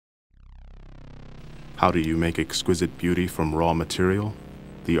How do you make exquisite beauty from raw material?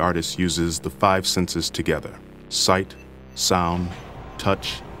 The artist uses the five senses together: sight, sound,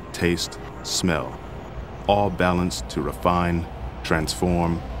 touch, taste, smell, all balanced to refine,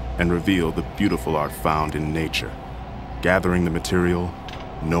 transform, and reveal the beautiful art found in nature. Gathering the material,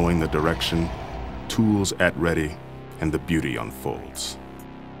 knowing the direction, tools at ready, and the beauty unfolds.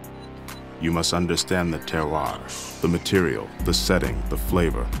 You must understand the terroir, the material, the setting, the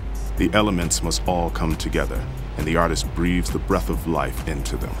flavor. The elements must all come together, and the artist breathes the breath of life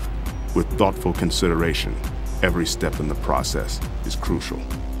into them. With thoughtful consideration, every step in the process is crucial.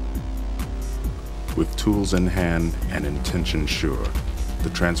 With tools in hand and intention sure,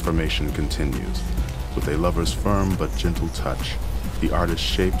 the transformation continues. With a lover's firm but gentle touch, the artist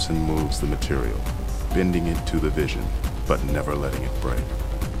shapes and moves the material, bending it to the vision, but never letting it break.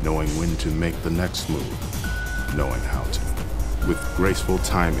 Knowing when to make the next move, knowing how to. With graceful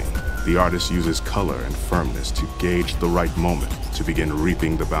timing, the artist uses color and firmness to gauge the right moment to begin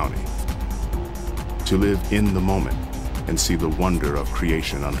reaping the bounty. To live in the moment and see the wonder of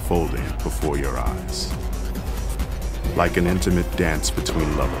creation unfolding before your eyes. Like an intimate dance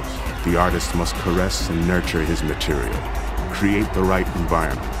between lovers, the artist must caress and nurture his material, create the right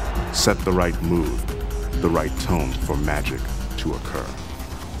environment, set the right mood, the right tone for magic to occur.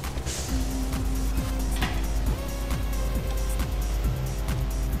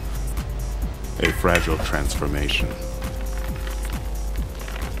 A fragile transformation.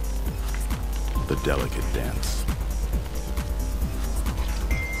 The delicate dance.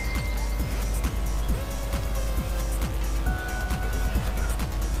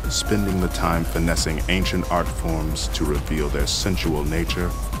 Spending the time finessing ancient art forms to reveal their sensual nature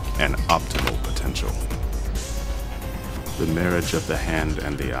and optimal potential. The marriage of the hand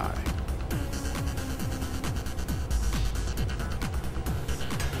and the eye.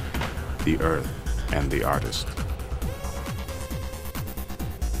 The earth and the artist.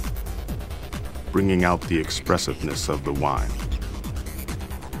 Bringing out the expressiveness of the wine.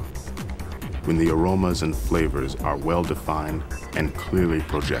 When the aromas and flavors are well defined and clearly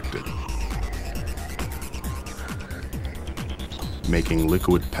projected. Making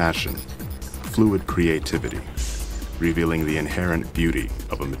liquid passion, fluid creativity, revealing the inherent beauty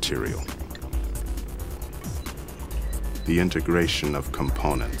of a material. The integration of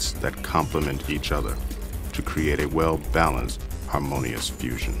components that complement each other to create a well-balanced, harmonious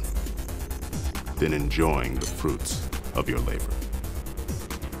fusion. Then enjoying the fruits of your labor.